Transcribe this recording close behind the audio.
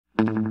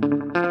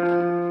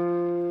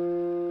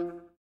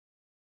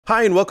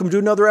Hi, and welcome to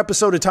another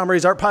episode of Tom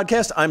Ray's Art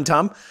Podcast. I'm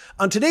Tom.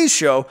 On today's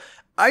show,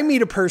 I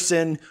meet a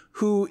person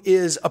who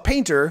is a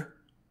painter,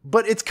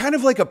 but it's kind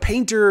of like a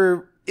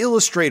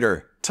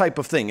painter-illustrator type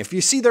of thing. If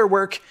you see their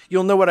work,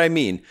 you'll know what I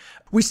mean.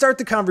 We start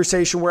the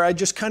conversation where I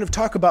just kind of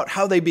talk about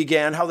how they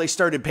began, how they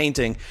started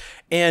painting,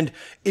 and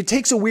it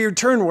takes a weird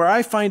turn where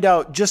I find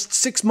out just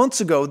 6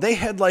 months ago, they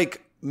had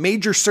like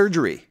major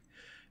surgery.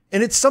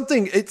 And it's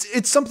something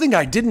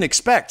I didn't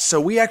expect. So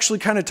we actually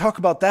kind of talk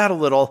about that a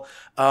little.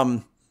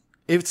 And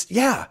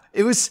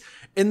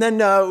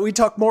then we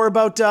talk more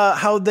about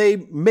how they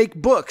make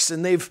books,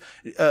 and they've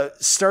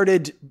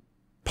started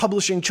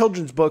publishing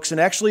children's books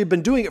and actually have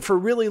been doing it for a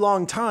really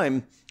long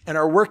time and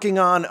are working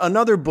on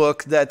another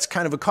book that's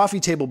kind of a coffee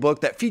table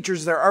book that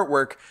features their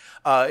artwork.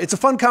 It's a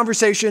fun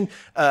conversation,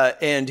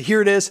 and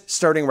here it is,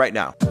 starting right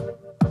now.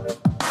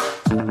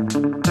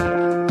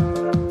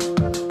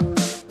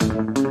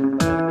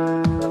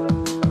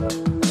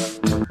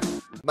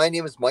 My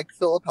name is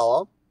Michael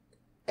Filippello,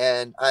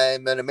 and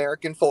I'm an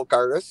American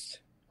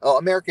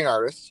American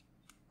artist,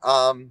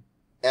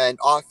 and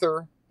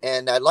author,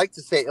 and I'd like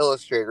to say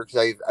illustrator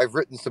because I've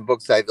written some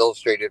books I've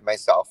illustrated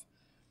myself.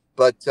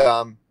 But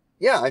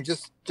yeah, I'm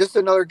just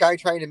another guy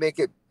trying to make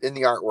it in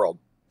the art world,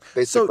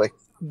 basically. So,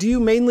 do you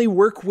mainly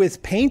work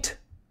with paint?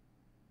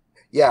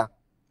 Yeah.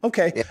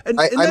 Okay. Yeah. And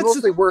I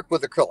mostly work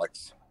with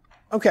acrylics.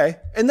 Okay.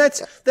 And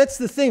that's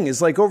the thing is,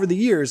 like, over the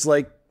years,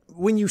 like,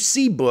 when you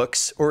see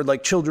books or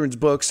like children's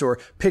books or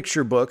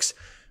picture books,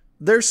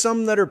 there's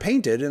some that are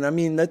painted. And I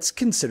mean, that's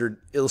considered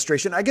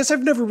illustration. I guess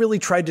I've never really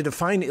tried to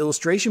define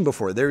illustration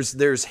before.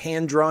 There's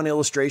hand-drawn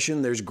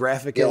illustration, there's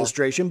graphic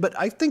illustration, but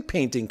I think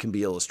painting can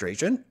be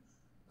illustration.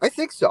 I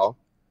think so.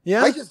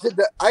 Yeah. I just did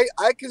that. I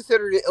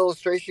considered it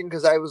illustration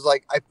because I was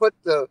like, I put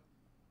the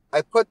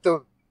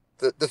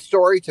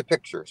story to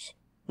pictures.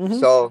 Mm-hmm.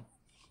 So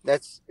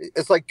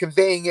it's like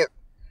conveying it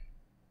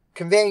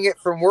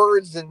from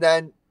words and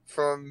then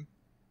from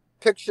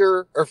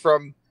picture or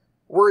from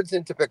words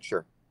into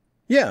picture.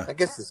 Yeah. I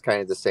guess it's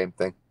kind of the same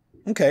thing.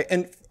 Okay.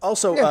 And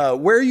also,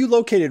 where are you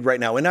located right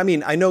now? And I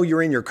mean, I know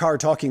you're in your car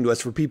talking to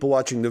us for people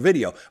watching the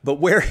video,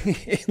 but where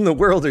in the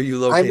world are you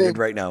located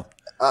right now?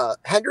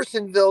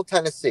 Hendersonville,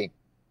 Tennessee.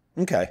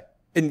 Okay.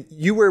 And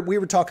we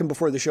were talking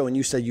before the show and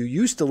you said you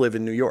used to live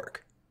in New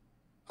York.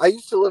 I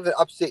used to live in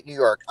upstate New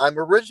York. I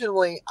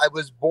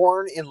was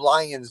born in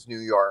Lyons, New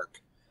York.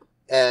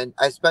 And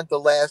I spent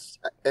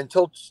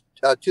until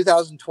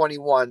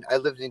 2021, I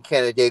lived in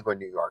Canandaigua,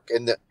 New York.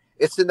 And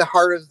it's in the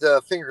heart of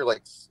the Finger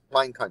Lakes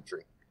wine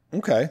country.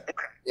 Okay.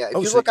 Yeah.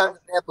 If you look on the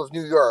map of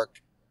New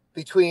York,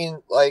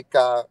 between like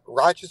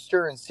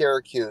Rochester and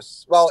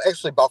Syracuse, well,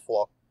 actually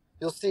Buffalo,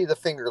 you'll see the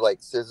Finger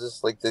Lakes. There's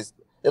just like this,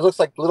 it looks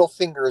like little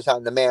fingers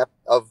on the map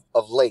of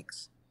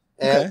lakes.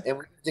 And we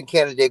lived in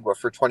Canandaigua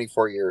for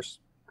 24 years.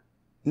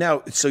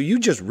 Now, so you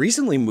just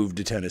recently moved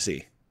to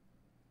Tennessee?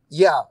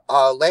 Yeah,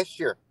 last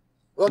year.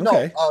 Well,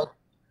 no,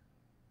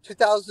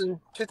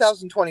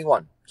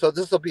 2021. So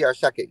this will be our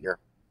second year.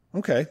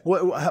 Okay.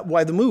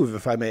 Why the move,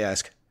 if I may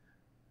ask?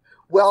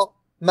 Well,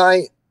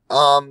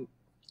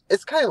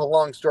 it's kind of a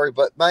long story,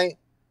 but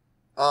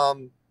I've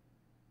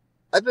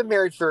been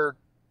married for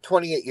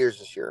 28 years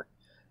this year,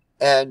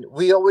 and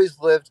we always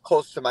lived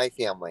close to my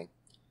family.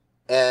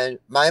 And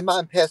my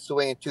mom passed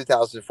away in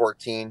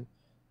 2014,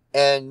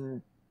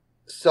 and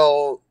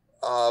so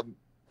I'm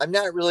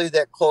not really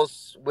that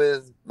close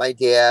with my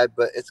dad,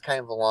 but it's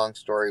kind of a long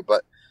story.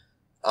 But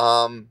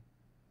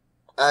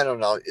I don't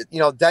know.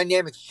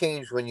 Dynamics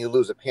change when you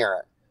lose a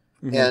parent.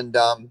 Mm-hmm.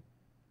 And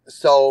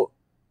so,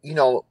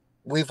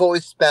 we've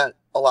always spent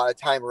a lot of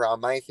time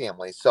around my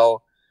family.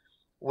 So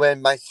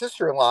when my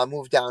sister-in-law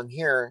moved down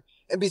here,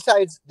 and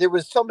besides, there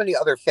was so many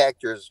other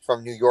factors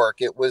from New York,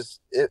 it was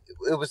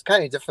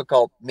kind of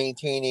difficult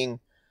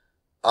maintaining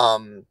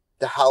the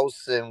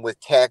house and with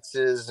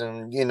taxes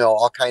and,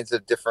 all kinds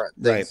of different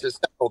things. Right. There's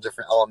several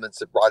different elements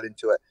that brought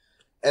into it.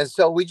 And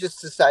so we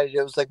just decided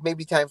it was like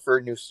maybe time for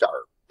a new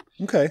start.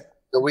 Okay.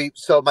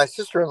 So my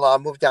sister-in-law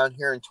moved down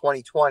here in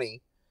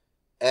 2020,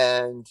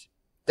 and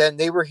then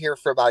they were here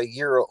for about a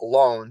year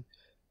alone.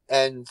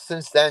 And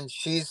since then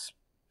she's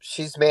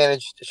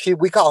managed,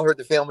 we call her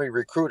the family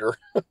recruiter.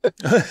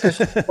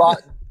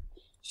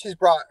 she's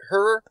brought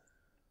her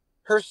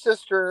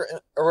sister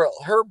or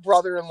her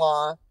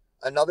brother-in-law,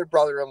 another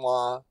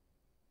brother-in-law.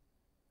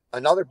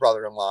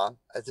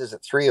 There's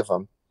three of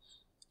them.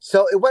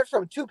 So it went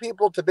from 2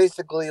 people to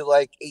basically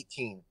like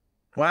 18.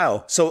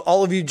 Wow. So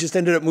all of you just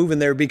ended up moving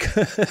there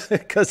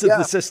because of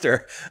the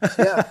sister.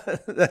 Yeah.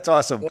 That's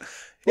awesome.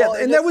 Yeah. Well,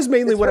 and that was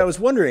mainly what I was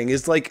wondering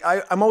is like,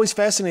 I'm always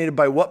fascinated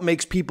by what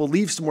makes people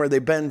leave somewhere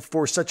they've been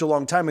for such a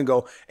long time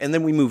ago. And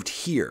then we moved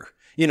here,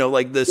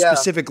 like the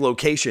specific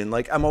location.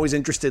 Like, I'm always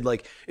interested,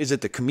 like, is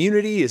it the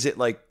community? Is it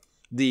like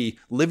the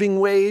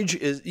living wage?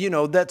 Is,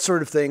 that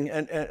sort of thing.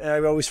 And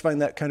I always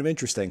find that kind of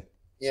interesting.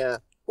 Yeah.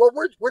 Well,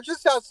 we're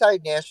just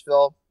outside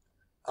Nashville.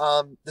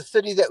 The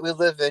city that we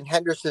live in,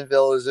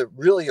 Hendersonville, is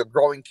really a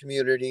growing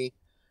community.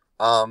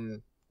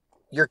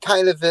 You're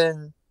kind of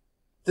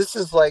this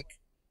is like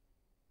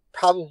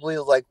probably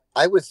like,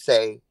 I would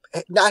say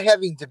not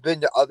having to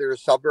been to other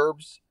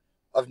suburbs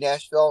of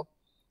Nashville,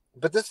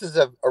 but this is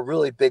a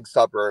really big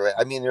suburb.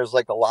 I mean, there's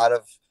like a lot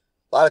of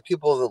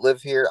people that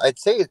live here. I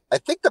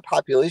think the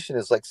population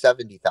is like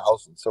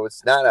 70,000. So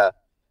it's not a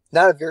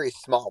very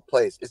small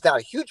place. It's not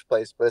a huge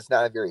place, but it's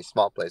not a very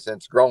small place, and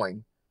it's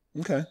growing.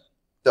 Okay.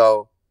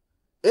 So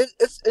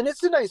it's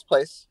a nice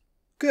place.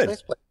 Good.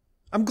 Nice place.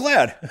 I'm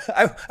glad.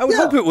 I would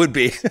hope it would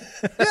be.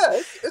 Yeah,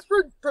 it's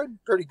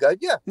pretty good.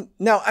 Yeah.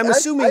 Now I'm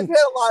assuming I've had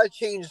a lot of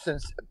change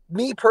since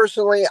me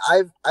personally.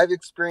 I've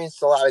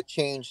experienced a lot of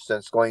change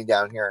since going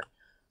down here.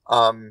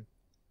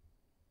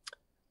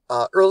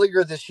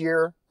 Earlier this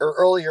year, or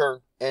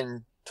earlier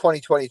in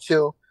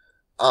 2022,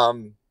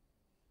 I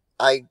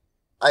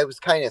was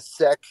kind of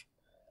sick,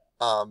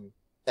 and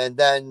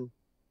then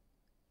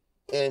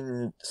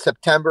in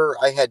September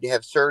I had to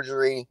have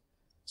surgery.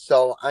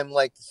 So I'm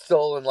like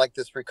still in like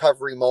this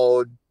recovery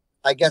mode,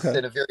 I guess,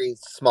 in a very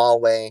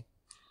small way.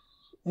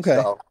 Okay.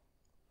 So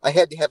I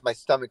had to have my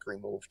stomach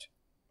removed.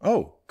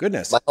 Oh,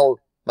 goodness. My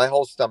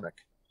whole stomach.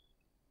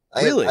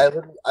 Really?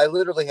 I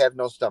literally have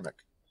no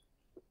stomach.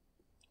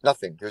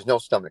 Nothing. There's no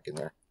stomach in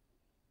there.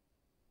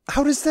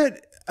 How does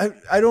that?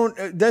 I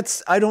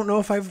don't know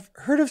if I've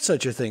heard of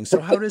such a thing. So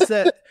how does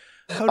that?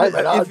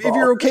 If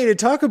you're okay to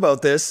talk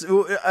about this,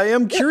 I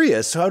am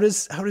curious. How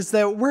does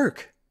that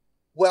work?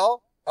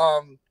 Well,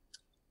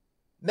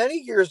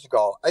 many years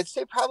ago, I'd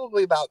say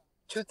probably about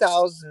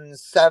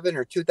 2007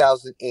 or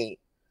 2008,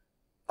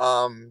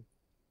 when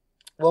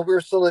we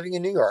were still living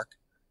in New York,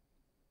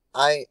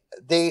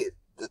 the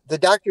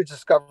doctor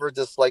discovered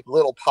this like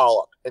little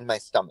polyp in my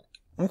stomach.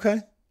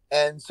 Okay.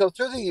 And so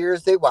through the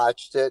years, they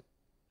watched it.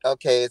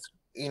 Okay, it's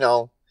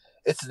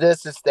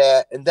this, it's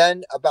that. And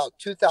then about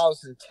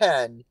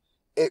 2010,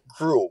 it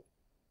grew,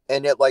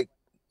 and it like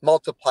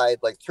multiplied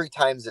like 3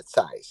 times its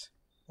size.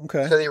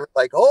 Okay. So they were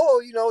like,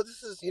 oh,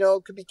 this is,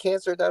 it could be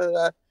cancer, da, da,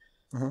 da.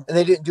 Uh-huh. And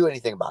they didn't do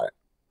anything about it.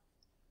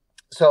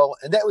 So,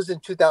 and that was in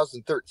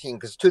 2013,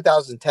 because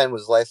 2010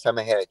 was the last time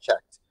I had it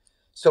checked.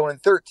 So in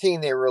 13,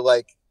 they were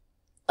like,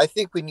 I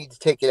think we need to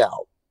take it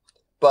out.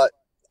 But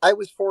I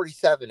was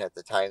 47 at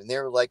the time, and they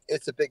were like,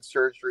 it's a big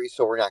surgery,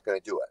 so we're not going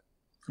to do it.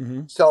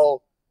 Mm-hmm.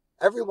 So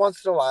every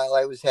once in a while,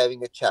 I was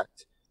having it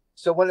checked.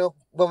 So when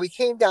we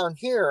came down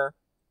here,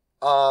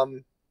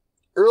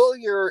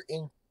 earlier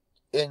in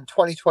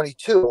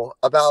 2022,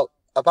 about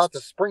the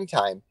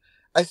springtime,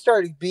 I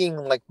started being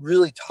like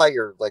really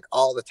tired, like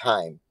all the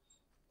time.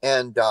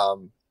 And,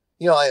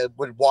 I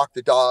would walk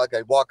the dog.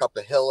 I'd walk up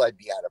a hill. I'd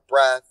be out of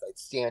breath. I'd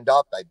stand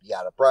up. I'd be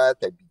out of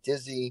breath. I'd be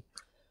dizzy.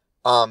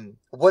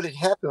 What had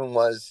happened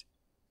was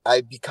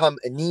I'd become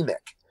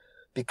anemic,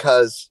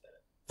 because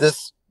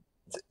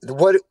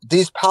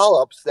these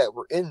polyps that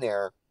were in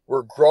there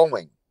were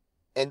growing,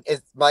 and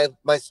my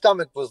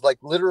stomach was like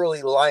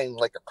literally lying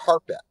like a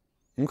carpet.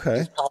 Okay.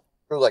 These polyps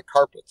grew like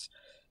carpets,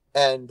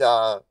 and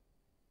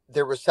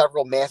there were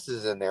several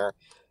masses in there.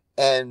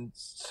 And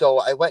so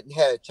I went and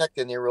had it checked,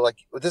 and they were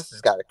like, well, this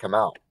has got to come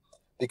out,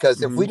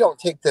 because if we don't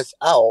take this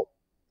out,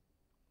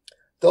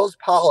 those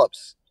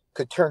polyps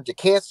could turn to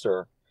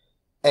cancer,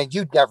 and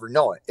you'd never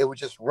know it. It would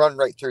just run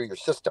right through your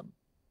system,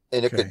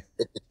 and it could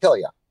kill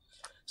you.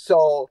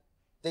 So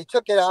they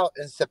took it out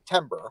in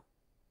September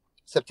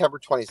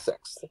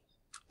 26th.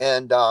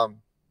 And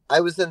I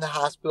was in the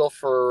hospital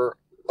for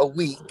a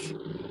week,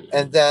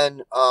 and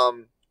then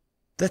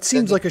that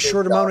seems like a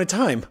short amount of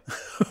time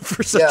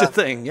for such a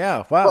thing.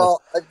 Yeah. Wow.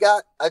 Well, I've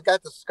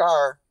got the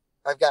scar.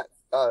 I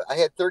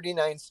had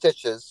 39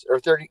 stitches,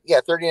 or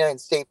 39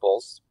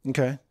 staples.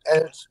 Okay.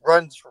 And it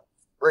runs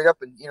right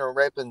up in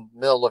the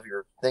middle of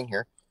your thing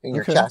here in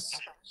your chest.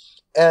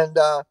 And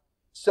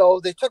so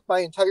they took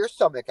my entire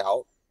stomach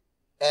out,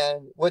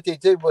 and what they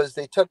did was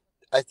they took,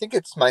 I think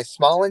it's my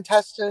small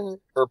intestine,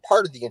 or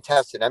part of the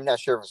intestine. I'm not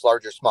sure if it's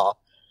large or small,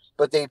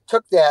 but they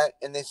took that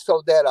and they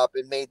sewed that up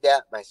and made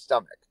that my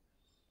stomach.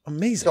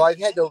 Amazing. So I've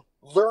had to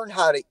learn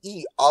how to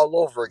eat all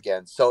over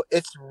again. So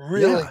it's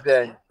really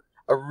been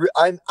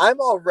I'm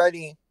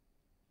already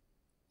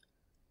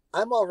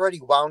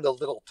wound a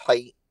little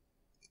tight,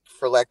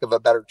 for lack of a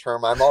better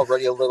term. I'm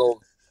already a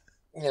little,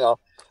 and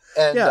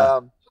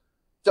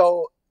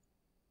so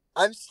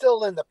I'm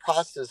still in the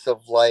process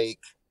of like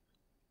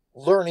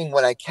learning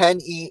when I can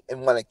eat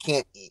and when I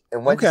can't eat,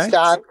 and when to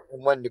stop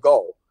and when to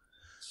go.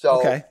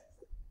 So,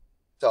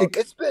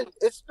 it's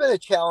been a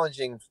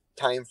challenging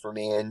time for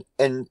me, and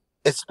I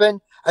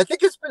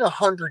think it's been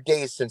 100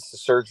 days since the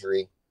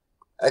surgery,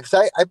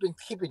 because I've been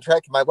keeping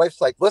track. My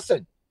wife's like,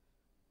 listen,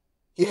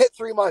 you hit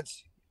 3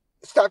 months,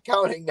 stop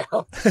counting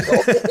now.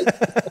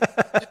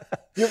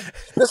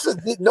 This is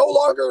no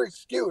longer an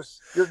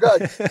excuse. You're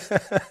good.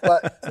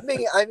 But to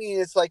me, I mean,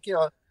 it's like,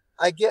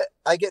 I get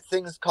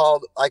things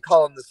I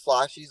call them the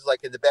sloshies,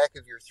 like in the back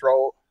of your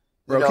throat.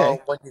 When you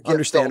get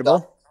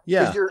understandable.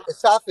 Yeah. Your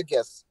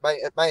esophagus, my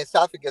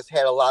esophagus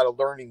had a lot of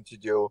learning to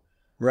do.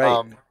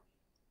 Right.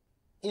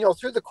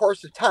 Through the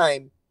course of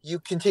time, you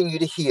continue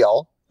to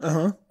heal.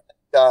 Uh-huh.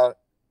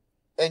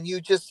 And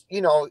you just,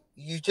 you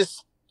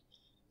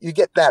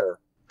get better.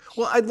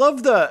 Well, I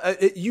love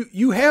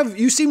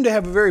you seem to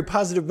have a very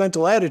positive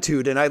mental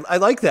attitude, and I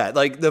like that.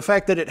 Like the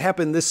fact that it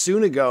happened this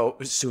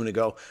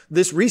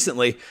this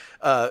recently.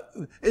 I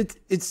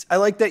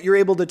like that you're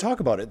able to talk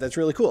about it. That's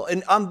really cool.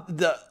 And on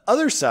the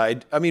other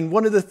side, I mean,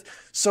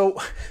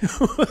 so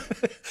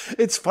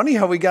it's funny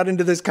how we got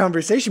into this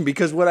conversation,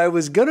 because what I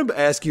was going to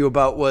ask you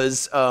about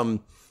was,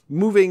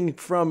 moving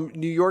from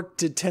New York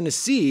to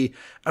Tennessee.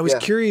 I was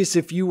curious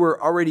if you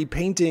were already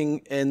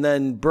painting and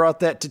then brought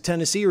that to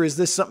Tennessee, or is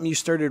this something you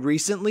started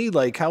recently?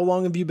 Like, how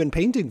long have you been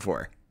painting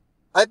for?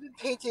 I've been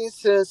painting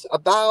since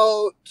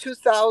about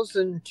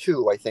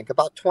 2002, I think,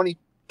 about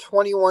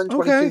 21,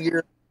 22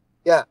 years.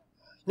 Yeah.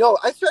 No,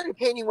 I started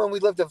painting when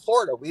we lived in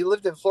Florida. We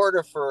lived in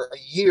Florida for a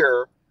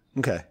year.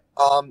 Okay.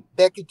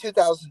 Back in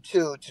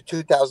 2002 to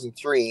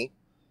 2003.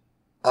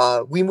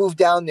 We moved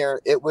down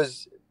there. It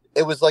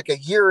was like a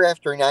year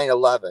after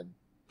 9/11,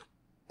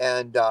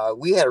 and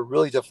we had a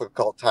really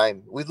difficult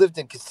time. We lived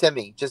in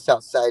Kissimmee, just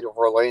outside of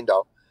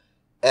Orlando,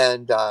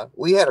 and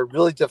we had a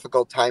really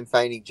difficult time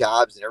finding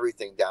jobs and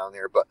everything down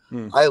there. But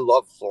I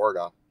love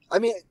Florida. I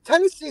mean,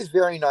 Tennessee is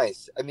very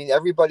nice. I mean,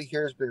 everybody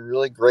here has been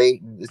really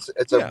great, and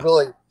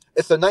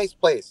it's a nice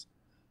place.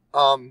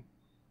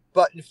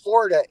 But in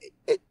Florida,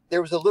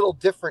 there was a little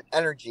different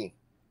energy,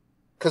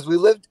 because we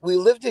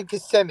lived in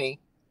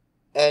Kissimmee.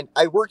 And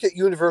I worked at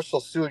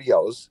Universal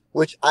Studios,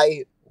 which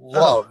I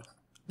loved.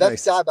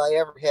 Best job I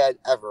ever had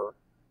ever.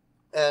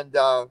 And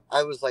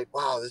I was like,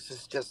 wow, this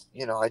is just,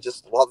 I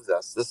just love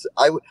this.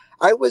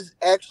 I was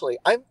actually,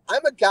 I'm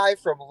a guy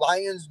from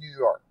Lyons, New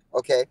York.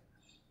 Okay.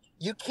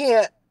 You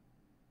can't,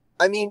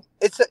 I mean,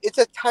 it's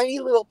a tiny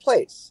little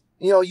place.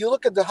 You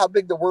look at how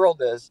big the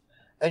world is,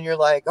 and you're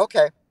like,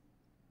 okay,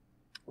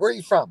 where are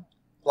you from?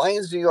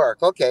 Lyons, New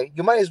York. Okay.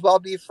 You might as well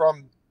be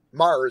from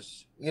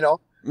Mars,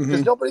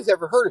 because nobody's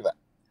ever heard of it.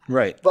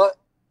 Right. But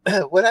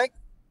when I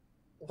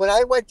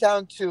went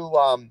down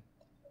to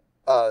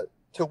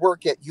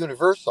work at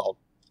Universal,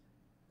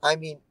 I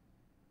mean,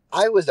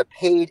 I was a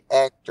paid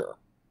actor.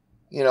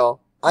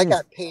 I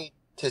got paid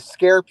to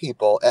scare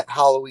people at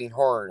Halloween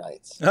Horror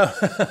Nights.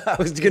 I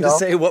was going to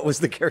say, what was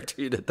the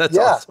character you did? That's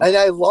awesome. And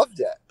I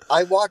loved it.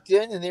 I walked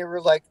in and they were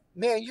like,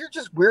 man, you're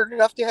just weird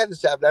enough to have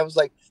this job. And I was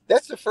like,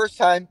 that's the first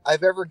time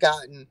I've ever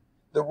gotten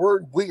the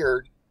word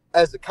weird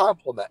as a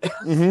compliment.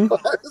 Mm-hmm.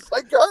 I was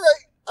like, all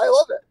right, I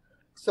love it.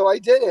 So I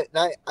did it,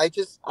 and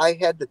I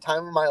had the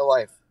time of my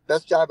life.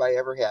 Best job I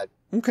ever had.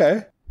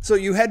 Okay. So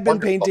you had been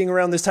painting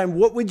around this time.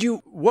 What would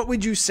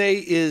you say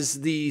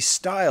is the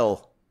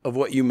style of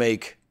what you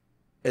make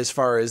as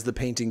far as the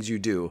paintings you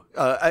do?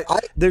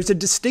 There's a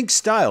distinct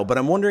style, but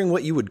I'm wondering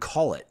what you would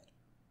call it.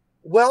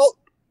 Well,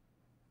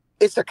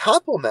 it's a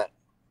compliment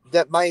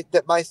that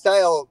my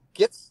style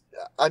gets.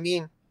 I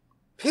mean,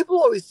 people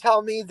always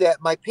tell me that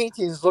my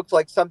paintings look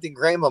like something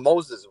Grandma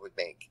Moses would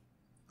make.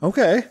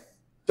 Okay.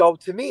 So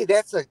to me,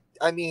 that's a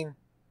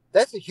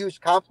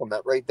huge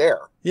compliment right there.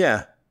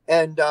 Yeah.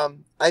 And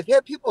I've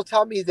had people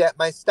tell me that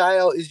my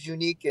style is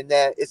unique and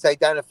that it's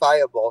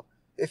identifiable.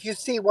 If you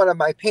see one of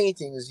my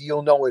paintings,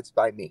 you'll know it's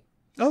by me.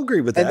 I'll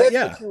agree with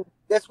that.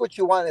 That's what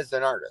you want as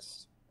an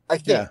artist. I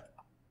think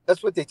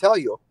that's what they tell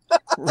you.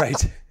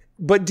 Right.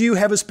 But do you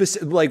have a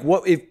specific, like,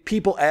 what if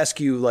people ask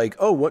you, like,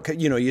 oh, what,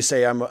 you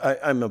say I'm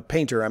a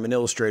painter, I'm an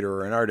illustrator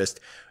or an artist,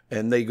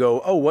 and they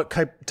go, oh, what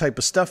type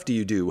of stuff do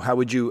you do? How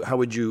would you,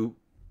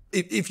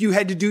 if you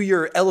had to do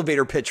your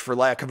elevator pitch, for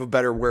lack of a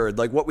better word,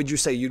 like, what would you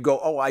say? You'd go,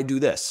 oh, I do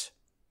this.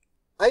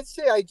 I'd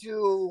say I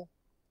do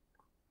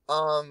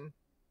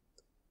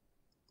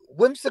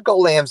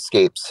whimsical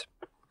landscapes.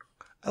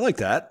 I like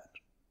that.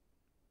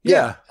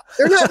 Yeah.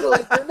 They're not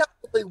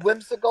really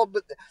whimsical,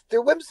 but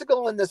they're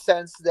whimsical in the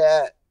sense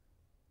that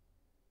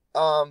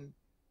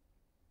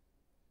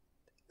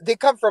they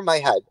come from my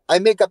head. I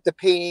make up the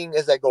painting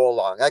as I go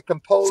along. I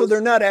compose. So they're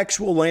not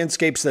actual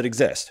landscapes that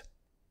exist?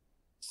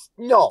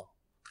 No.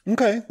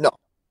 Okay. No.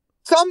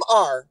 Some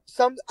are.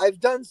 I've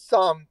done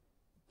some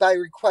by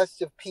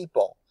request of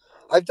people.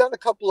 I've done a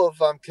couple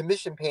of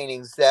commission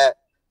paintings that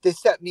they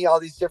sent me all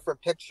these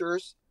different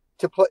pictures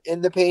to put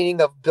in the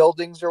painting of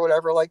buildings or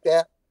whatever like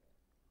that.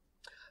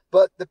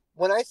 But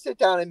when I sit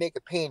down and make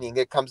a painting,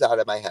 it comes out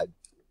of my head.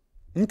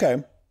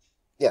 Okay.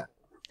 Yeah.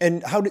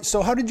 And how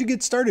did you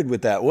get started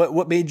with that?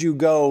 What made you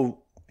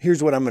go,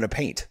 here's what I'm going to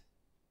paint?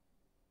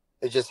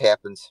 It just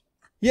happens.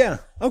 Yeah.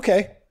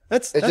 Okay.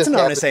 That's an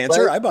honest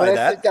answer. I buy that. When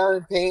I sit down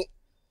and paint,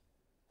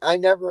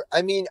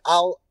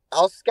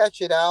 I'll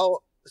sketch it out.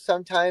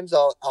 Sometimes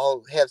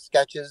I'll have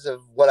sketches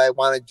of what I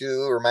want to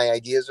do or my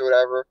ideas or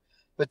whatever.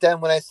 But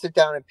then when I sit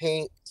down and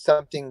paint,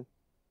 something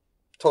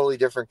totally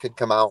different could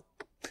come out.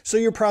 So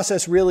your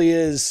process really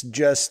is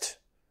just,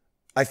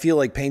 I feel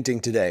like painting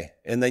today,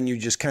 and then you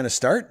just kind of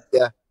start?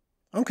 Yeah.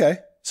 Okay.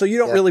 So you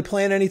don't really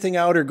plan anything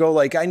out or go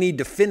like, I need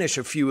to finish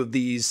a few of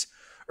these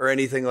or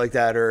anything like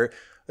that? Or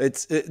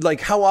like,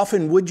 how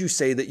often would you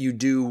say that you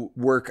do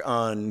work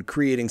on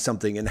creating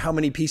something, and how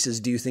many pieces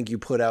do you think you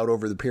put out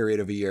over the period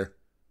of a year?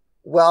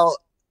 Well,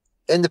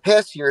 in the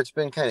past year, it's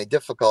been kind of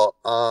difficult.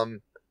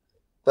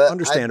 But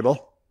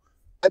understandable.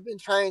 I've been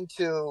trying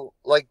to,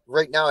 like,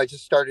 right now I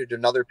just started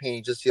another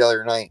painting just the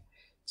other night.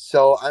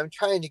 So I'm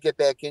trying to get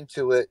back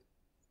into it,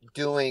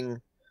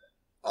 doing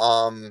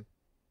um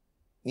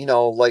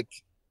like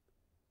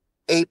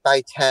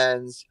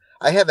 8x10s.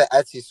 I have an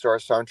Etsy store,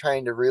 so I'm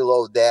trying to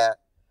reload that.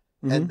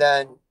 And Hmm.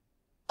 then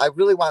I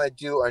really want to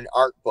do an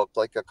art book,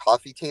 like a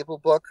coffee table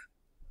book.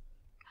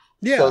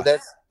 So Yeah.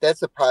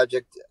 that's a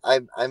project.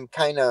 I'm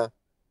kind of,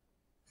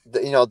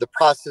 the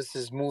process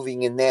is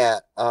moving in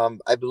that.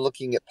 I've been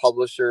looking at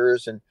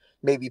publishers and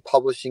maybe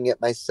publishing it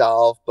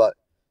myself, but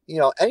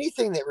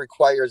anything that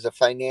requires a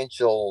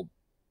financial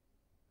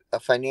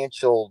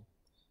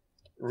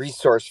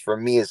resource for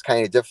me is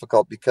kind of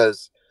difficult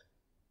because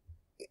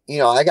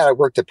I got to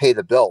work to pay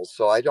the bills,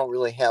 so I don't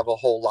really have a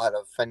whole lot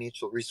of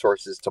financial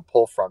resources to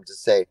pull from to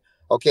say,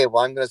 okay,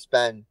 well, I'm going to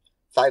spend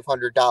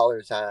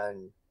 $500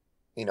 on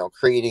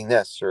creating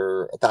this,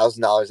 or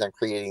 $1,000 on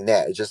creating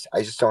that.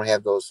 I just don't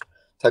have those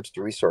types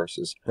of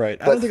resources.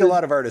 Right. I don't But think a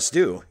lot of artists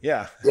do.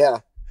 Yeah. yeah,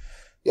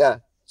 yeah.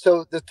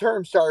 So the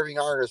term starving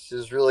artist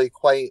is really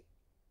quite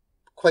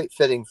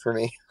fitting for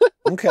me.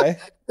 Okay.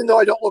 Even though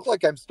I don't look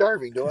like I'm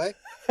starving, do I?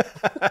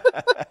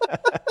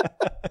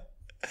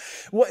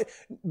 What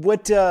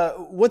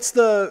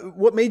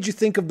made you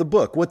think of the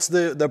book? What's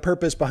the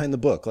purpose behind the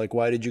book? Like,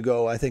 why did you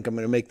go, I think I'm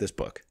going to make this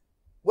book?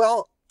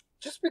 Well,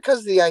 just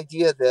because the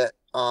idea that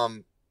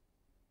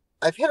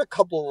I've had a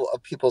couple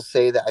of people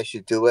say that I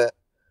should do it,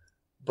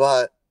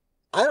 but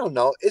I don't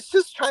know. It's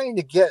just trying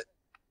to get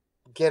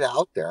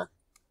out there,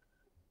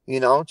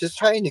 just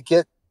trying to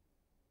get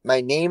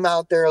my name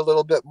out there a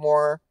little bit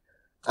more.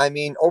 I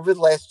mean, over the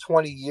last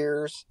 20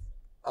 years,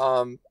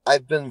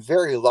 I've been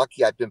very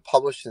lucky. I've been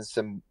published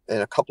in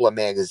a couple of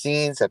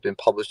magazines. I've been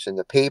published in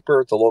the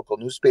paper, the local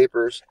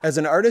newspapers, As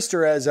an artist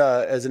or as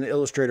an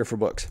illustrator for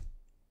books?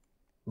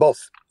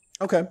 both,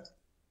 Okay.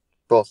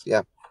 both.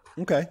 Yeah.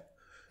 Okay.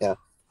 Yeah.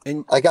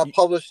 And I got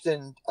published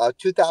in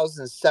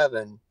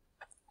 2007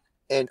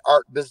 in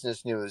Art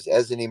Business News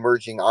as an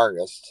emerging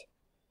artist.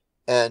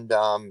 And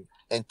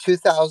in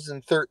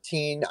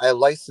 2013, I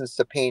licensed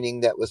a painting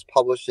that was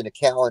published in a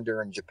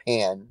calendar in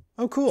Japan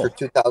oh, for cool.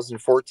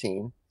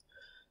 2014.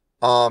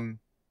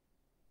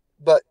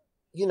 But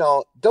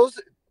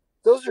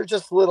those are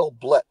just little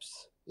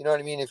blips. You know what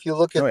I mean? If you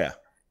look at Oh, yeah.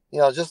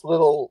 just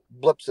little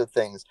blips of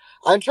things.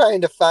 I'm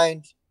trying to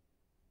find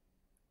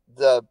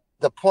the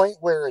point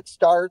where it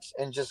starts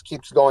and just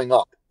keeps going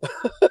up.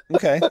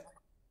 Okay.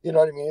 You know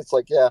what I mean? It's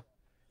like, yeah,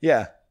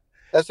 Yeah.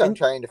 that's what I'm And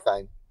trying to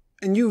find.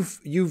 and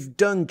you've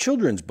done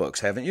children's books,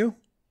 haven't you?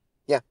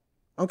 Yeah.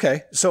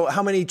 Okay. So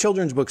how many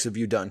children's books have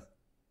you done?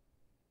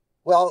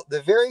 Well,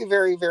 the very,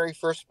 very, very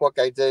first book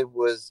I did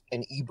was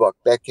an ebook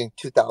back in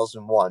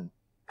 2001.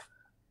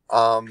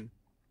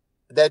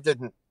 That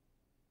didn't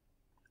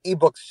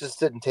ebooks just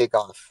didn't take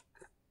off.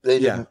 They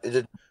Yeah.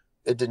 didn't.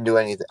 It didn't do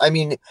anything. I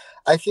mean,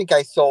 I think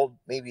I sold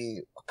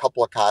maybe a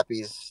couple of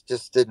copies.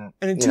 Just didn't.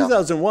 And in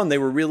 2001, they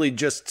were really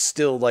just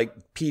still like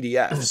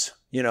PDFs.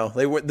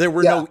 There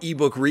were Yeah. no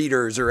ebook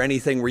readers or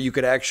anything where you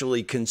could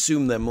actually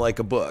consume them like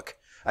a book.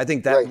 I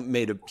think that Right.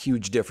 made a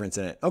huge difference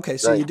in it. Okay,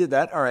 so you Right. did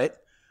that. All right.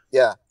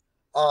 Yeah.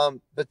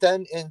 But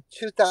then in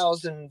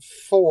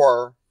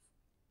 2004,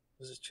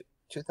 was it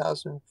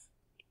 2000,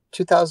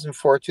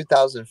 2004,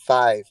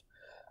 2005,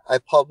 I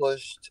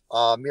published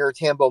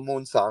Miratambo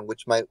Moonsong,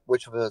 which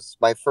was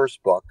my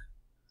first book.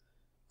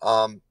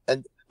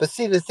 But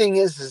see, the thing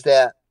is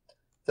that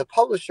the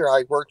publisher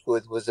I worked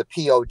with was a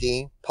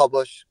POD,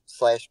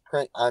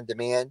 publish/print on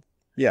demand.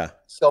 Yeah.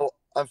 So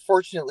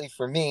unfortunately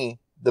for me,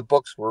 the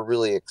books were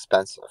really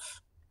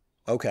expensive.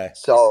 Okay.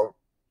 So,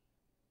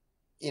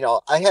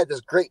 I had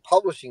this great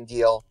publishing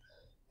deal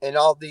and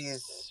all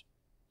these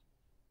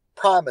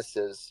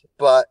promises,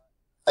 but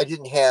I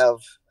didn't have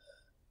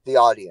the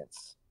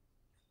audience.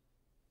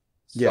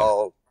 Yeah.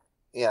 So,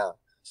 yeah.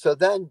 So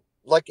then,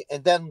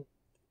 and then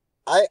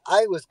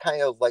I was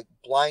kind of like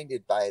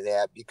blinded by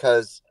that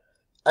because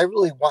I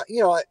really want,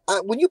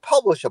 when you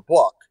publish a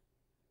book,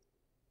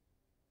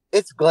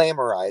 it's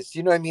glamorized.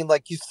 You know what I mean?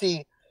 Like you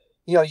see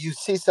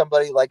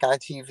somebody like on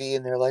TV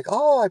and they're like,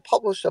 oh, I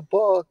published a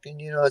book.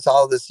 And, it's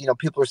all this,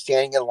 people are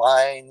standing in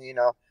line,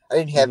 I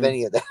didn't have Mhm.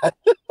 any of that.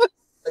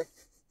 Like,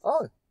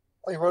 oh,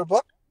 you wrote a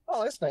book?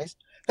 Oh, that's nice.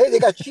 Hey, they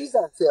got cheese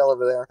on sale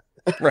over there.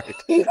 Right.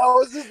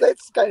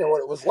 That's kind of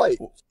what it was like.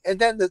 And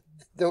then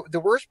the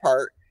worst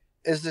part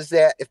is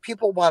that if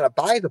people want to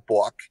buy the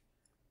book,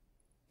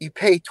 you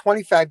pay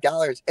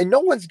 $25 and no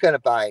one's going to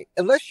buy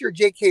unless you're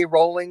J.K.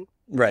 Rowling.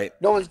 Right.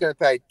 No one's going to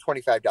pay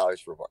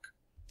 $25 for a book,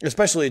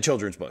 Especially a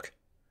children's book.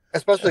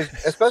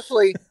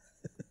 especially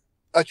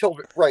a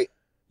children. Right.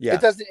 Yeah.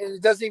 It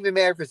doesn't even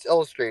matter if it's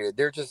illustrated.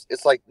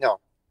 It's like, no.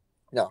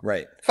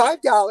 Right.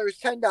 $5,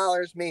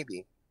 $10,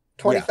 maybe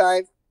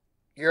 25.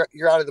 You're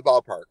out of the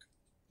ballpark.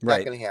 Right.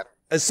 Not going to happen.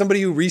 As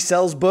somebody who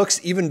resells books,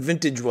 even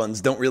vintage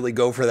ones don't really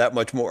go for that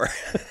much more.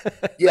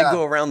 Yeah. They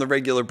go around the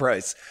regular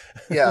price.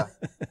 Yeah.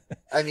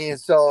 I mean,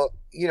 so,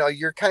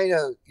 you're kind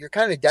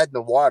of dead in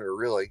the water,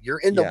 really. You're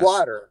in the Yeah.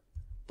 water,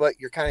 but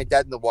you're kind of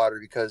dead in the water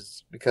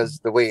because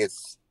the way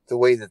the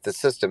way that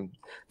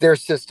their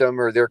system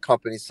or their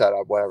company set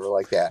up, whatever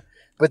like that.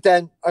 But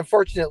then,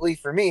 unfortunately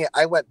for me,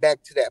 I went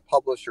back to that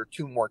publisher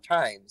 2 more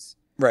times,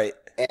 Right.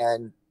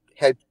 and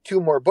had 2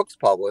 more books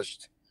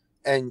published,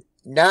 and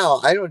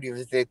now I don't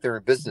even think they're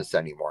in business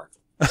anymore.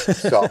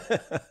 So,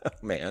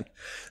 man,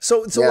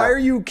 so yeah. why are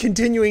you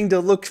continuing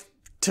to look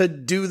to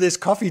do this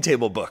coffee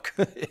table book?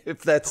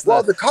 If that's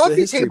the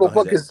coffee table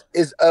book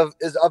is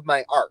of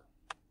my art.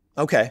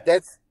 Okay,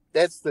 that's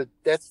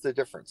the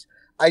difference.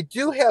 I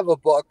do have a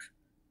book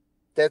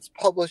that's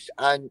published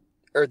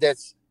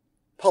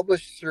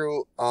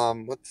through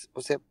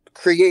what's it,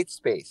 Create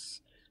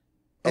Space,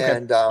 okay.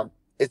 And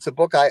it's a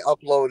book I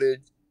uploaded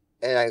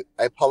and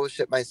I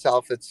published it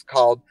myself. It's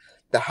called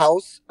The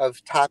House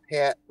of Top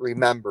Hat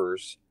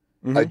Remembers,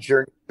 A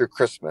Journey Through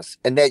Christmas,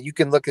 and that you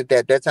can look at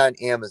that. That's on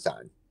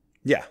Amazon.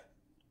 Yeah.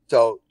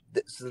 So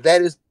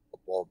that is,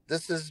 well,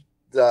 this was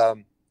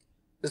the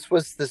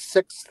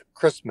 6th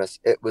Christmas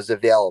it was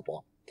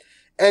available.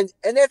 And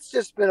that's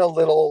just been a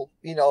little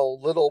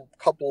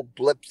couple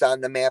blips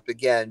on the map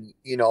again,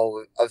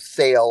 of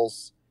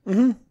sales.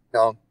 The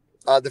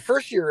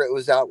first year it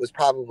was out was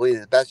probably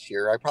the best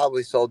year. I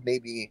probably sold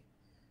maybe,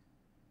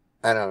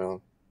 I don't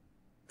know,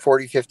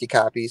 40, 50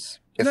 copies,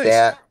 if nice.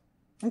 That.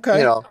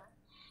 Okay.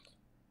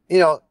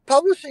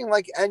 Publishing,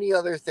 like any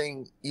other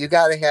thing, you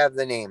got to have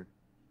the name.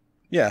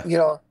 Yeah.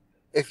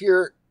 If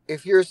you're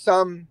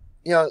some,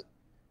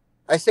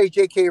 I say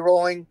J.K.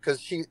 Rowling because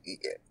she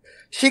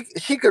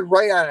could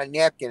write on a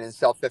napkin and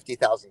sell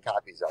 50,000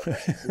 copies of it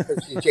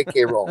because she's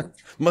J.K. Rowling.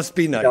 Must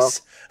be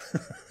nice.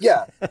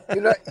 Yeah.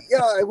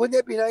 Wouldn't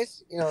that be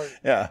nice?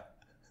 Yeah.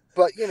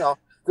 But,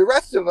 the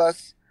rest of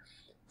us,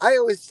 I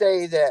always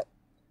say that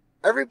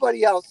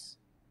everybody else,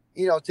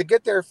 to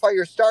get their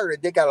fire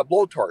started, they got a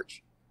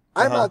blowtorch.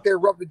 I'm out there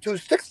rubbing 2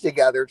 sticks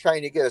together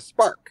trying to get a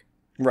spark.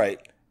 Right.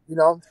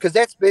 Because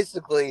that's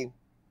basically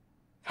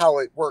how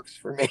it works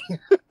for me.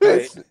 Right.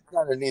 It's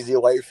not an easy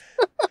life.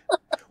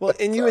 Well,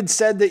 and you had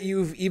said that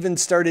you've even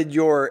started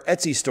your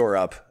Etsy store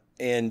up,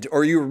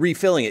 or you were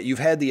refilling it. You've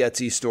had the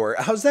Etsy store.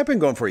 How's that been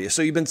going for you?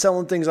 So you've been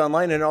selling things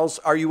online, and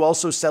also, are you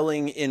also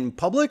selling in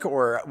public,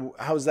 or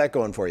how's that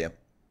going for you?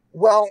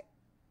 Well,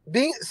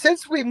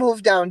 since we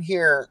moved down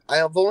here, I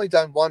have only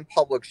done 1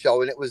 public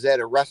show, and it was at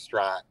a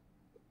restaurant,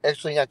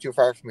 actually not too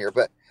far from here,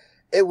 but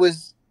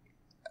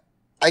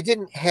I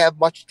didn't have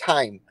much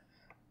time.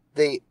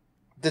 The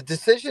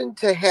decision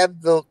to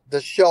have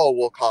the show,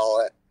 we'll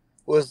call it,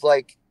 was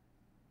like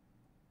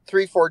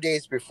 3-4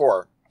 days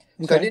before.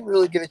 Okay. So I didn't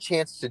really get a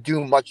chance to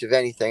do much of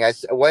anything. I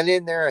went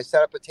in there, I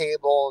set up a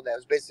table, and that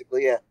was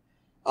basically it.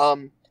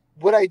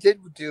 What I did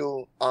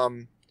do,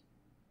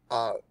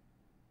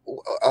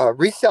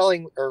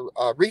 reselling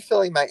or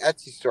refilling my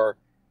Etsy store.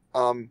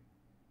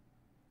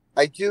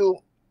 I do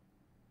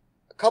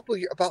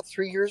about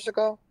 3 years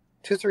ago,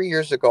 2-3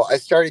 years ago, I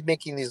started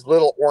making these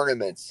little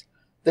ornaments.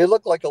 They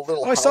look like a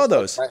little. Oh, I saw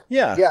those.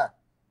 Yeah. Yeah.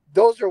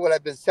 Those are what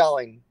I've been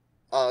selling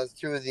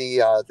through the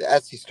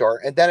Etsy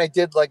store. And then I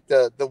did like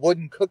the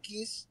wooden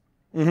cookies.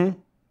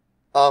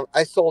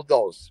 I sold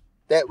those.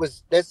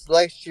 That's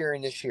last year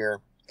and this year,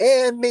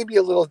 and maybe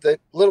a little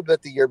bit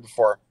the year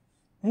before.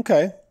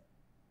 Okay.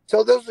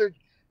 So those are,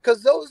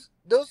 because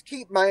those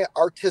keep my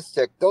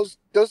artistic. Those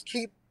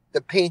keep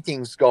the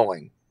paintings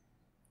going.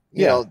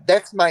 You know,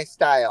 that's my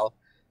style.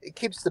 It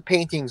keeps the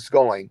paintings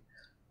going.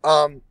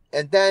 And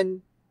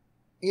then,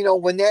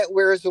 when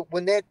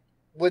the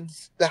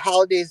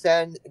holidays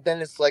end,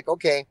 then it's like,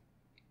 okay,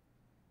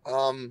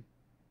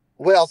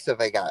 what else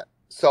have I got?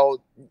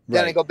 So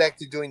then I go back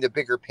to doing the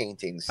bigger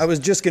paintings. I was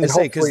just going to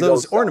say, because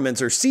those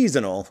ornaments are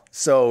seasonal.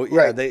 So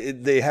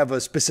they have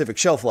a specific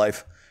shelf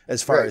life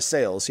as far as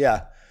sales.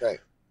 Yeah. Right.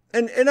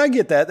 And I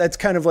get that. That's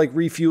kind of like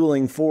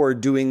refueling for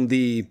doing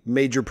the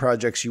major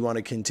projects you want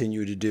to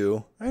continue to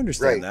do. I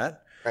understand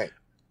that. Right.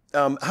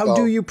 How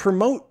do you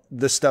promote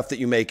the stuff that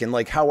you make? And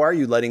like, how are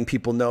you letting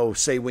people know,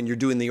 say, when you're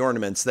doing the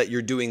ornaments that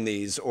you're doing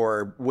these,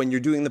 or when you're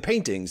doing the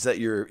paintings that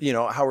you're,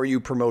 how are you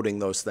promoting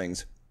those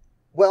things?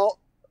 Well,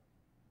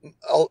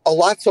 a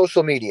lot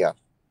social media.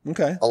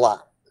 Okay. A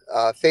lot.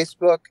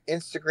 Facebook,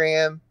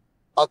 Instagram.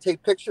 I'll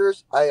take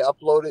pictures. I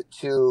upload it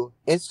to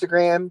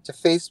Instagram, to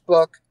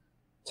Facebook,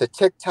 to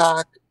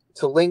TikTok,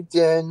 to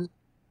LinkedIn.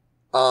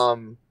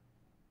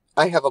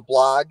 I have a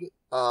blog,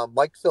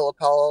 Mike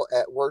Filippello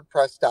at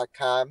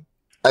WordPress.com.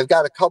 I've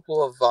got a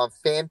couple of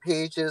fan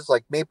pages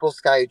like Maple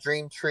Sky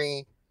Dream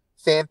Tree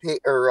fan page,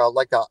 or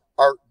like a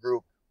art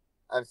group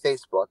on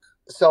Facebook.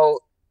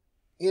 So,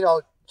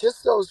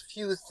 just those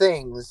few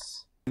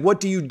things. What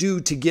do you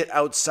do to get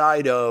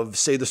outside of,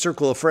 say, the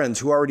circle of friends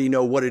who already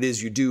know what it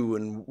is you do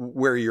and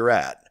where you're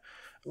at?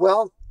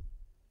 Well,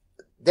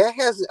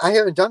 I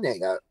haven't done that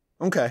yet.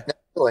 Okay.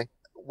 Really.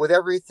 With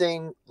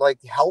everything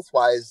like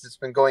health-wise that's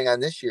been going on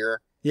this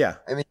year. Yeah.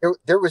 I mean,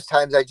 there was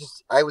times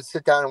I would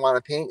sit down and want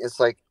to paint. It's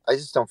like, I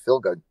just don't feel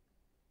good.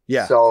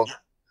 Yeah. So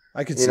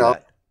I could see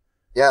that.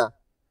 Yeah.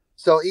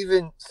 So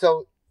even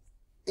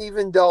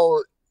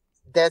though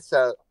that's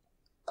a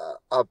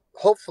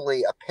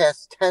hopefully a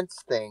past tense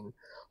thing,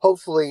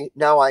 hopefully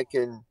now I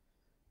can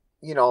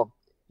you know,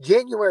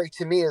 January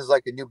to me is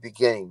like a new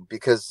beginning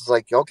because it's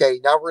like, okay,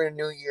 now we're in a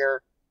new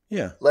year.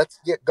 Yeah. Let's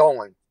get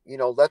going. You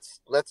know,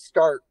 let's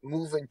start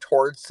moving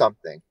towards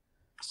something.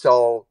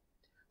 So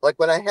like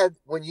when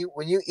you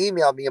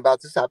emailed me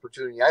about this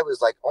opportunity, I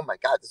was like, oh my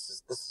God,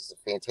 this is a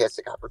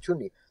fantastic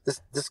opportunity.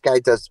 This guy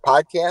does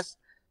podcasts.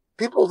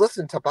 People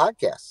listen to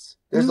podcasts.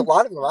 There's a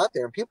lot of them out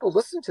there and people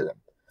listen to them.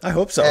 I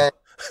hope so. And,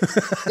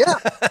 yeah.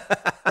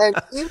 And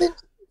even,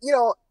 you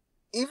know,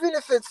 even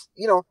if it's,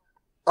 you know,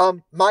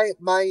 my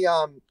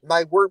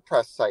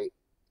WordPress site,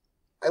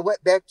 I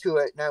went back to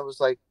it and I was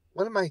like,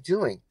 what am I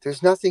doing?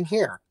 There's nothing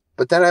here.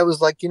 But then I was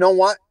like, you know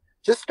what?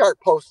 Just start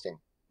posting.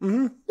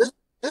 Just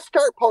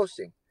start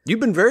posting. You've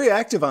been very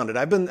active on it.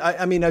 I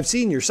mean, I've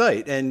seen your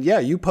site and yeah,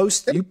 you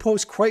post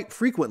quite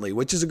frequently,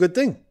 which is a good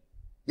thing.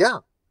 Yeah.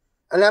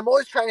 And I'm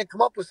always trying to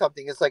come up with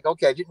something. It's like,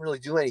 okay, I didn't really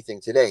do anything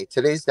today.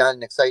 Today's not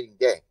an exciting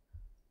day,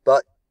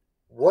 but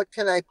what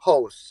can I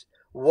post?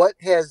 What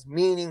has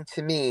meaning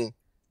to me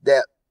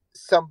that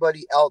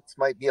somebody else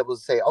might be able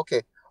to say,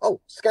 okay, oh,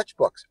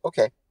 sketchbooks.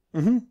 Okay.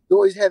 You're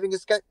always having a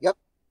sketch. Yep.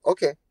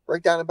 Okay.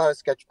 Write down about a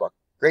sketchbook.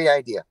 Great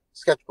idea.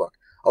 Sketchbook.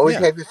 Always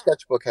have your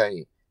sketchbook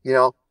handy. You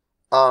know,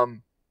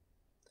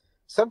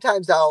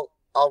 sometimes I'll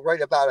write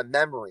about a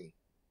memory,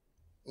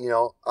 you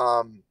know,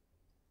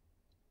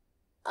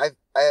 I've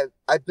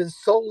been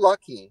so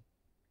lucky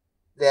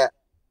that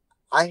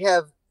I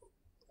have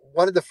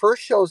one of the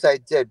first shows I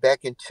did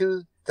back in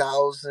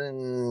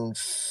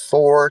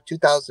 2004,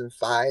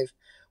 2005,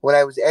 when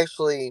I was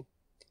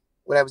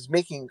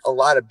making a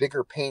lot of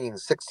bigger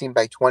paintings, 16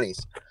 by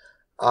 20s.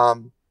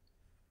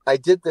 I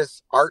did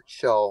this art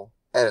show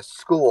at a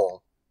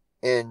school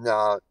in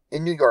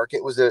New York.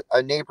 It was a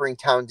neighboring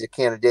town to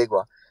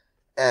Canandaigua.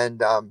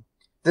 And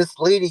this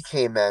lady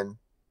came in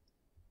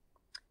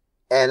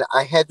and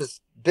I had this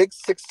big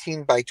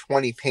 16 by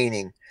 20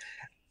 painting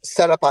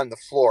set up on the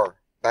floor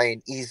by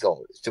an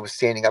easel. It was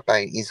standing up by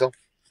an easel.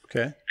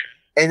 Okay.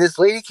 And this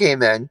lady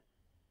came in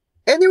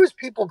and there was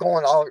people,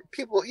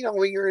 you know,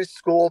 when you're in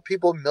school,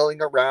 people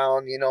milling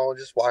around, you know,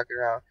 just walking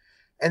around.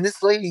 And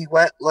this lady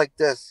went like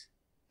this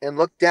and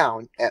looked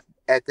down at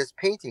this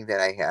painting that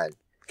I had.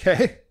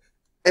 Okay.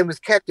 And was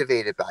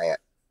captivated by it.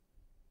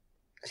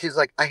 She's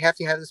like, I have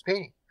to have this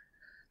painting.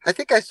 I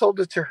think I sold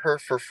it to her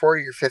for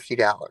 $40 or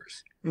 $50.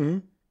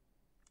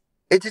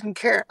 I didn't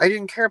care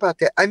about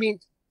that. I mean,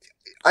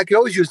 I could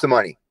always use the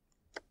money.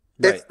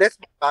 That's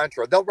my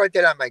mantra. They'll write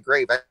that on my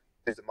grave. I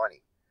use the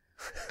money.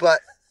 But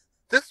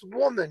this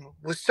woman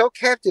was so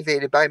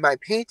captivated by my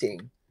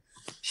painting,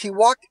 she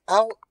walked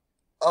out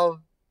of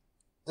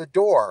the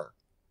door,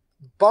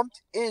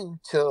 bumped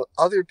into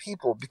other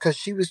people because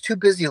she was too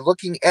busy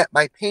looking at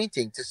my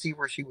painting to see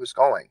where she was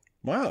going.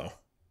 Wow.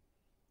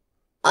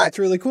 That's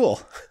really cool.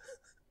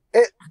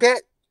 I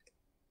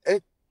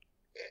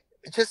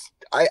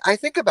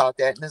think about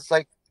that and it's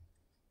like,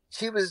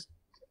 she was,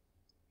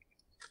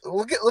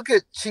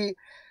 she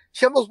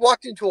almost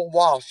walked into a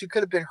wall. She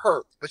could have been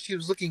hurt, but she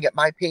was looking at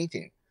my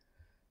painting.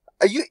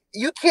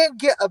 You can't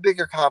get a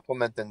bigger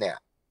compliment than that.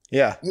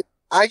 Yeah.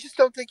 I just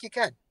don't think you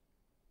can.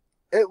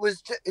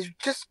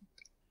 It's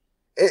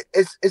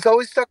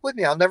always stuck with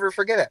me. I'll never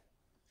forget it.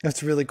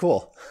 That's really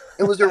cool.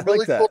 It was a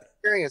really cool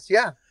experience.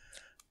 Yeah.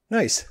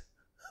 Nice.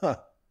 Huh.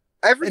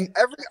 Every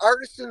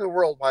artist in the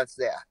world wants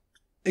that.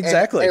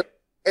 Exactly.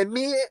 And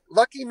me,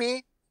 lucky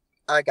me,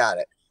 I got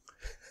it.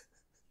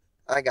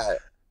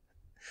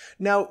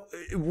 Now,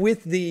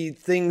 with the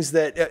things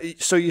that,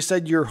 so you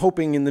said you're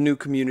hoping in the new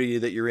community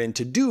that you're in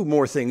to do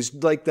more things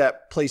like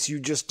that place you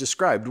just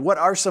described. What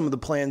are some of the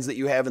plans that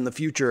you have in the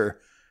future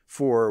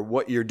for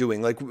what you're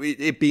doing? Like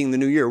it being the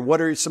new year,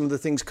 what are some of the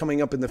things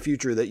coming up in the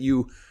future that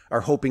you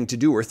are hoping to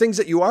do or things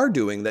that you are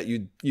doing that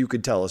you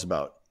could tell us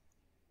about?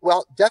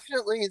 Well,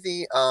 definitely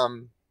the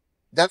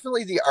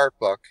art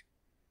book.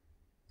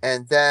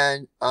 And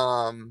then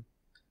I'm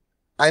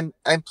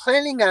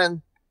planning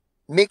on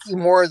making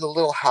more of the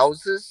little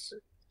houses.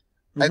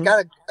 I've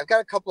got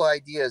a couple of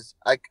ideas.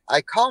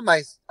 I call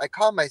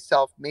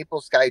myself Maple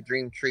Sky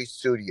Dream Tree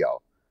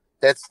Studio.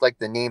 That's like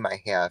the name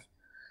I have.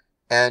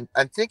 And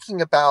I'm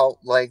thinking about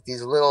like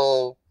these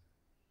little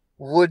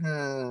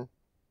wooden,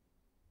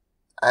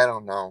 I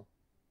don't know,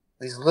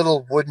 these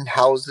little wooden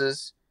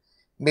houses,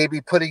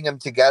 maybe putting them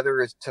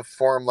together to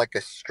form like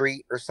a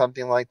street or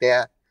something like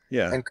that.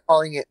 Yeah. And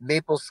calling it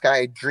Maple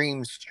Sky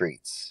Dream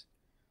Streets.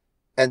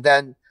 And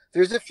then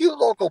there's a few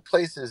local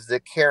places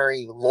that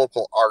carry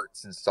local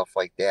arts and stuff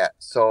like that.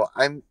 So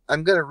I'm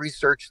going to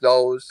research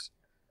those.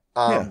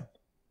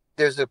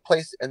 There's a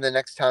place in the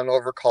next town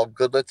over called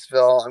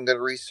Goodlettsville. I'm going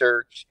to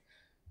research.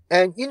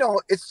 And, you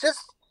know, it's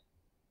just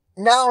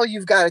now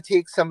you've got to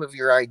take some of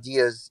your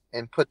ideas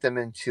and put them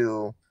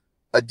into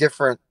a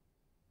different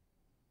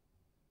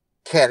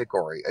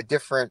category, a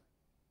different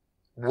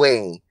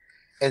way,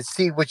 and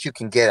see what you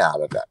can get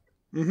out of it.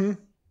 You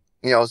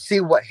know,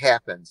 see what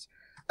happens.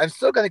 I'm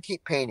still going to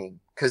keep painting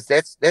because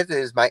that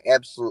is my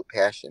absolute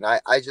passion.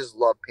 I just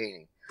love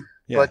painting.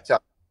 Yeah.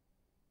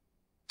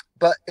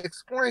 But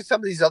exploring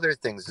some of these other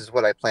things is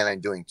what I plan on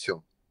doing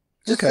too.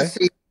 Just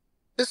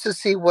just to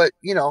see what,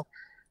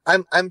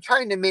 I'm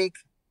trying to make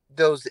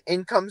those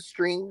income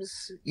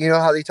streams,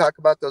 how they talk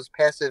about those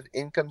passive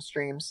income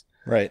streams,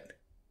 Right.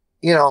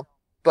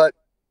 But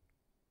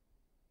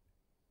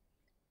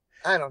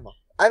I don't know.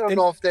 I don't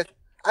know if that,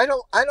 I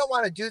don't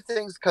want to do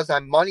things because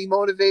I'm money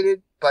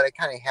motivated, but I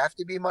kind of have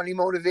to be money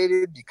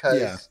motivated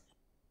because,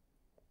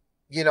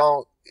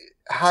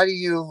 how do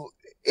you,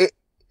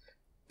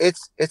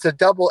 it's a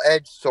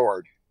double-edged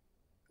sword.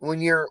 When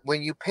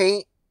you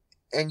paint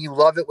and you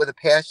love it with a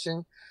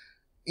passion,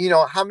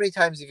 how many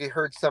times have you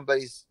heard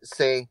somebody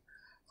say,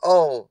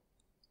 oh,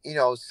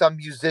 some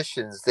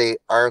musicians, they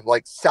are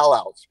like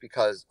sellouts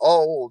because,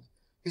 oh,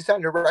 he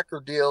signed a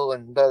record deal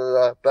and blah,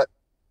 blah, blah. But,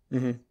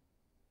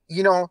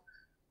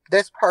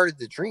 that's part of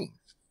the dream.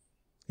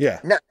 Yeah.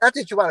 Not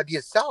that you want to be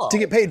a sellout. To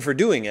get paid for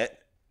doing it.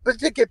 But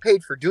to get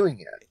paid for doing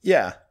it.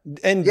 Yeah.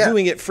 And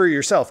doing it for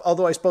yourself.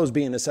 Although I suppose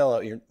being a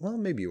sellout, well,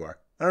 maybe you are.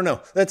 I don't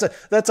know.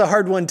 That's a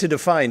hard one to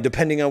define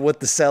depending on what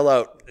the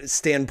sellout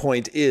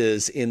standpoint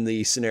is in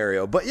the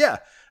scenario. But yeah,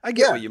 I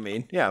get what you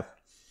mean. Yeah.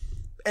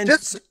 And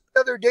just the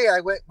other day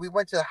we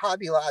went to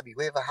Hobby Lobby.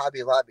 We have a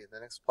Hobby Lobby in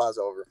the next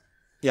plaza over.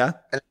 Yeah.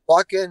 And I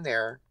walk in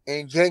there, and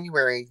in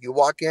January you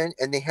walk in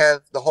and they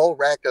have the whole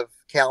rack of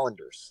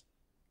calendars.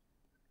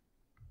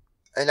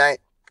 And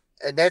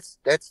that's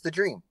the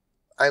dream.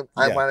 I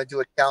want to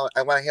do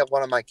I want to have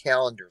one of my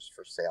calendars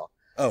for sale.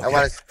 Oh, I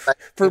want to.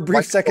 For a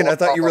brief second, I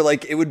thought you were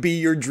like, it would be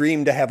your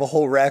dream to have a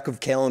whole rack of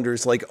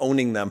calendars, like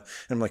owning them.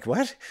 And I'm like,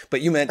 what?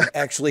 But you meant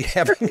actually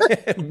having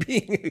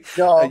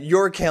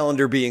your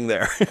calendar being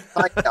there.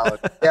 My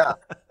calendar, yeah.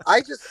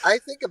 I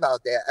think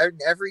about that.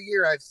 Every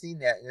year I've seen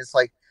that, and it's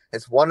like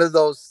it's one of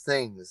those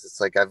things.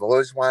 It's like I've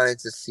always wanted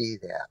to see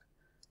that.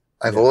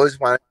 I've always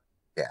wanted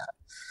that.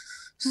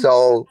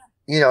 So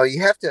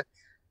you have to.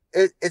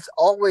 It's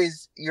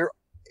always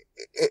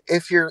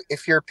if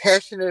you're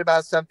passionate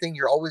about something,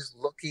 you're always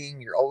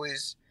looking, you're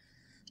always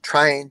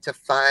trying to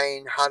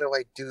find, how do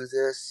I do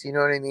this? You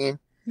know what I mean?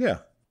 Yeah.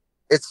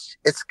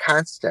 It's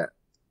constant.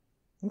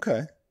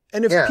 Okay.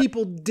 And if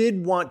people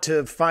did want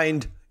to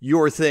find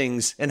your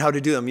things and how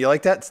to do them, you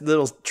like that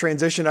little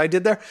transition I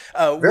did there?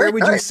 Where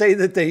would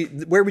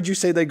you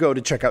say they go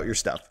to check out your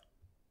stuff?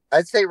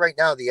 I'd say right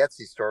now the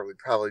Etsy store would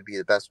probably be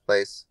the best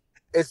place.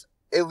 It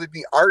would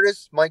be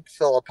artist Mike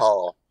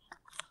Filippello.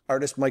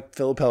 Artist Mike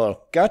Filippello.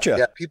 Gotcha.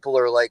 Yeah, people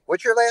are like,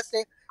 what's your last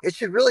name? It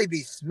should really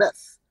be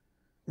Smith.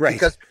 Right.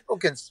 Because people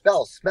can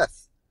spell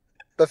Smith.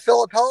 But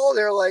Filippello,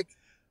 they're like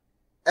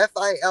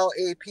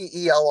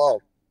Filippello.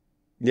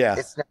 Yeah.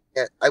 It's not,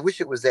 I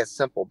wish it was that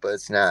simple, but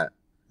it's not.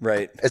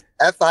 Right. It's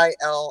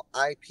Filippello.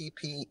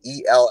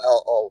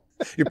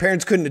 Your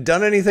parents couldn't have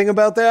done anything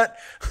about that?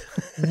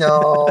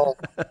 No.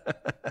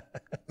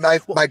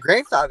 My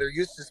grandfather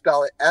used to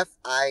spell it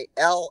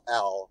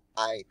Fillipello.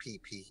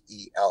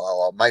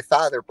 My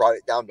father brought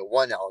it down to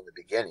one L in the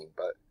beginning,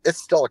 but it's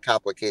still a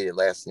complicated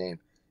last name.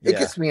 It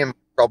gets me in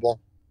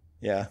trouble.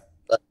 Yeah.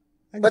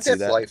 But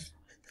that's life.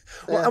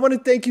 Well, I want to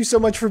thank you so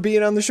much for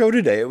being on the show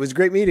today. It was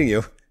great meeting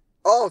you.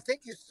 Oh,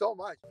 thank you so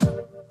much.